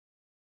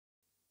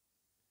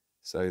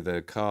So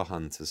the car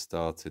hunt has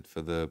started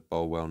for the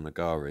Bolwell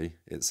Nagari.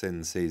 It's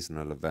in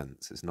seasonal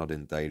events, it's not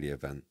in daily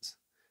events,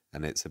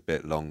 and it's a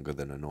bit longer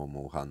than a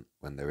normal hunt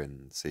when they're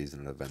in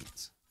seasonal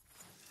events.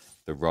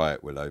 The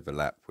riot will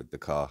overlap with the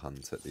car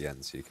hunt at the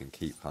end, so you can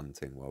keep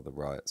hunting while the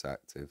riot's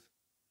active.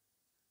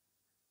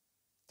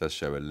 It does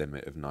show a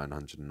limit of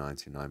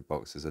 999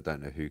 boxes. I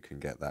don't know who can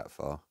get that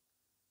far.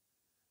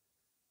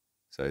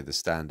 So the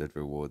standard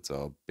rewards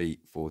are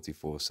beat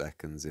 44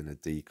 seconds in a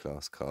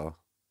D-class car.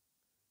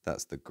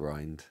 That's the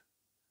grind.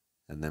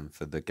 And then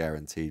for the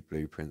guaranteed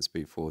blueprints,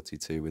 beat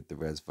 42 with the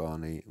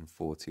Resvani and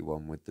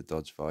 41 with the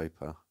Dodge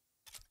Viper.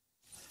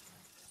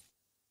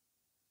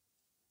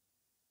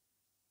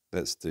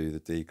 Let's do the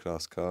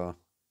D-class car.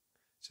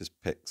 Just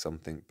pick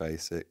something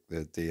basic,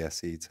 the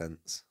DSE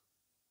tents.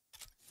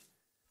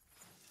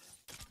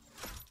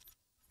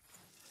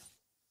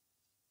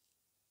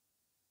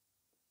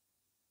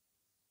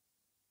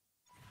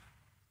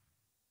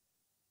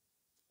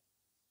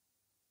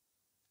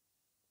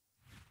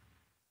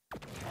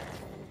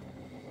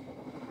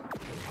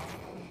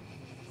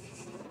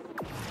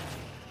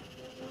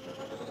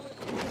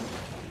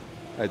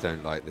 I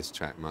don't like this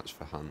track much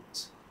for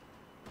hunts.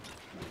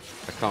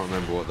 I can't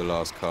remember what the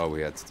last car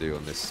we had to do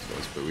on this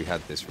was, but we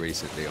had this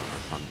recently on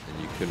a hunt and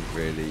you couldn't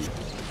really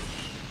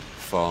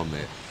farm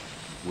it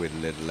with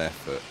little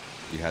effort.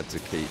 You had to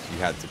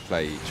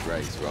play each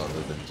race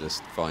rather than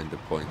just find a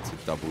point to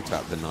double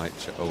tap the night.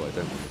 Oh, I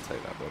don't want to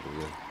take that bubble,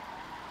 yeah.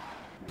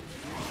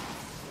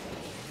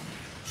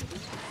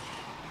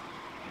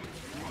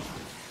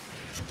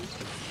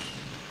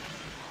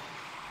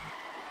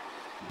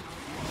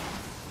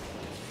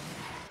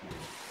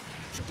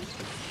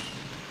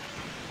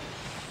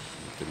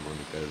 Didn't want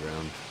to go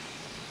around.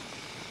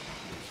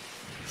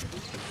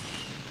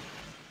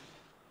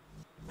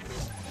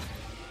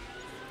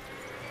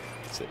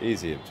 It's an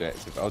easy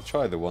objective. I'll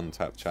try the one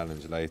tap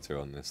challenge later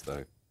on this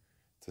though,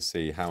 to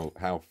see how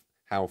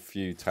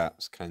few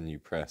taps can you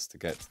press to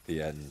get to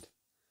the end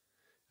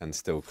and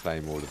still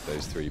claim all of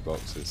those 3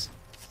 boxes.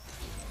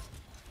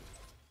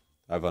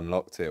 I've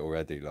unlocked it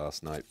already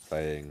last night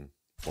playing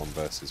 1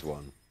 versus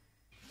 1.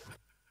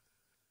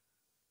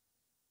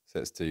 So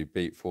let's do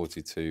beat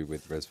 42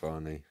 with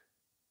Resvani.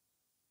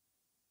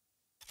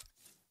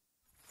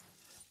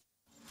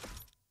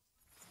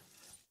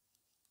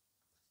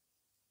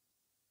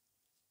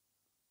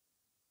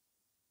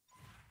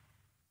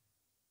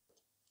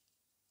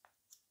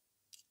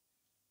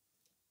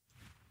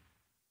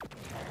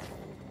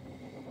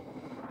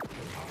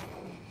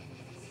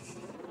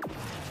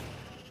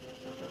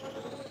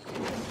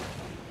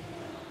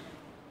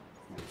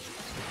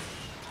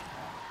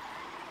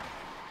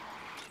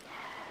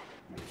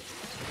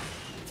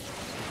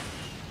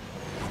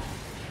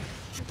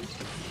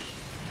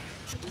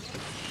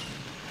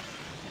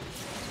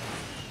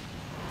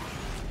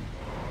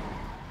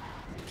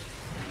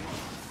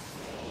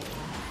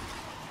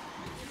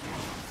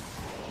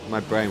 My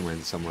brain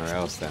went somewhere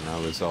else then. I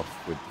was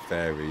off with the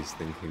fairies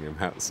thinking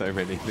about so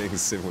many things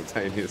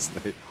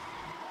simultaneously.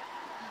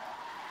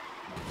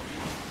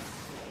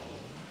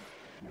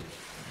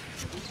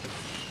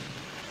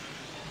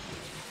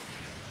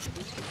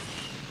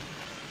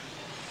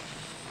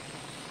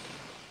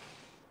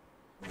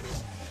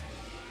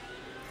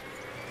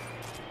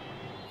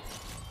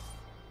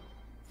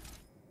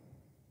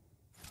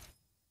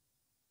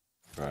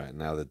 Right,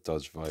 now the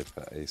Dodge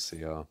Viper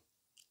ACR.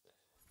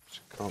 Which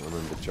I can't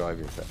remember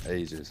driving for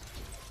ages.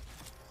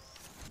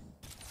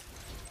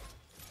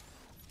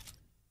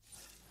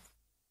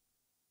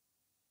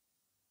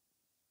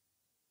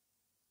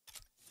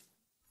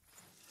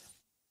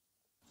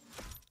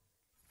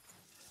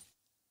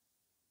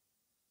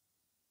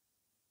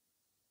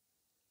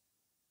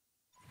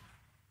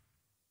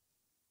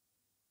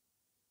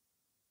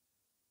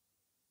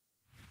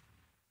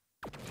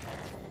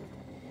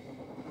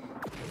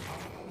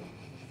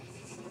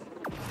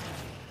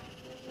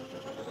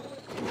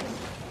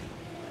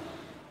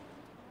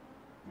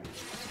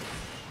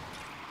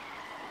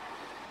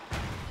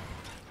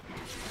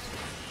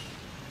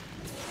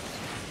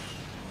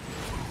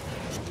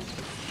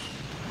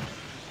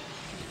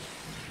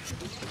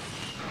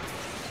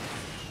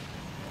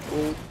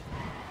 Oh.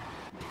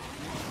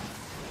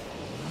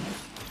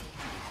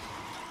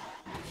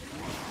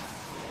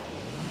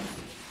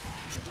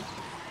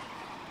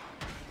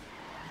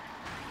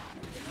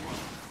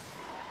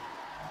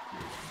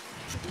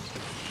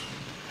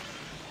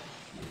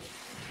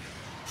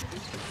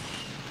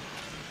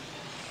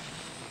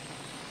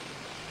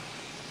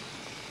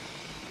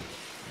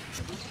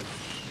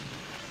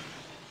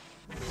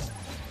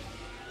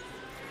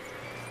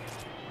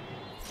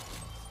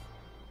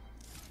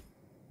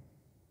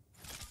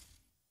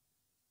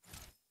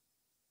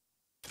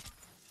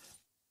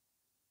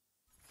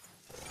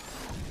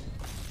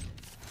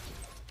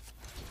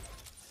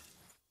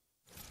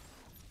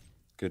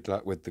 Good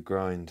luck with the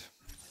grind.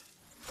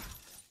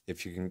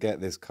 If you can get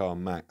this car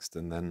maxed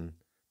and then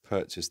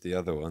purchase the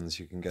other ones,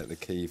 you can get the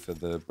key for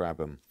the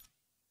Brabham.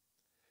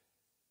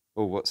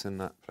 Oh, what's in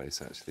that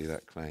place actually,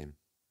 that claim?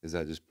 Is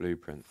that just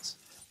blueprints?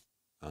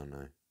 Oh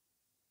no.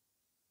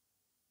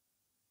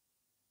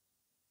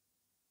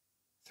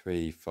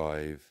 3,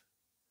 5.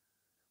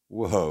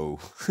 Whoa.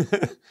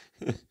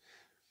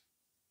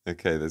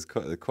 Okay, there's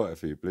quite a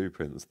few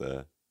blueprints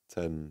there.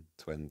 10,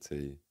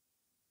 20,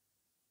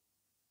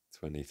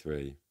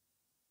 23.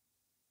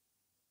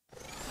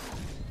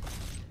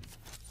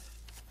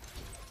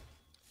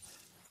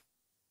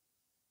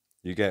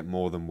 You get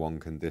more than one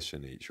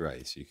condition each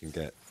race. You can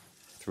get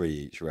 3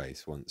 each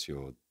race once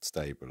you're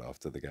stable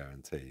after the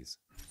guarantees.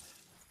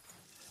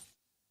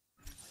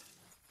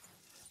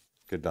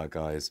 Good luck,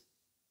 guys.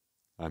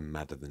 I'm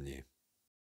madder than you.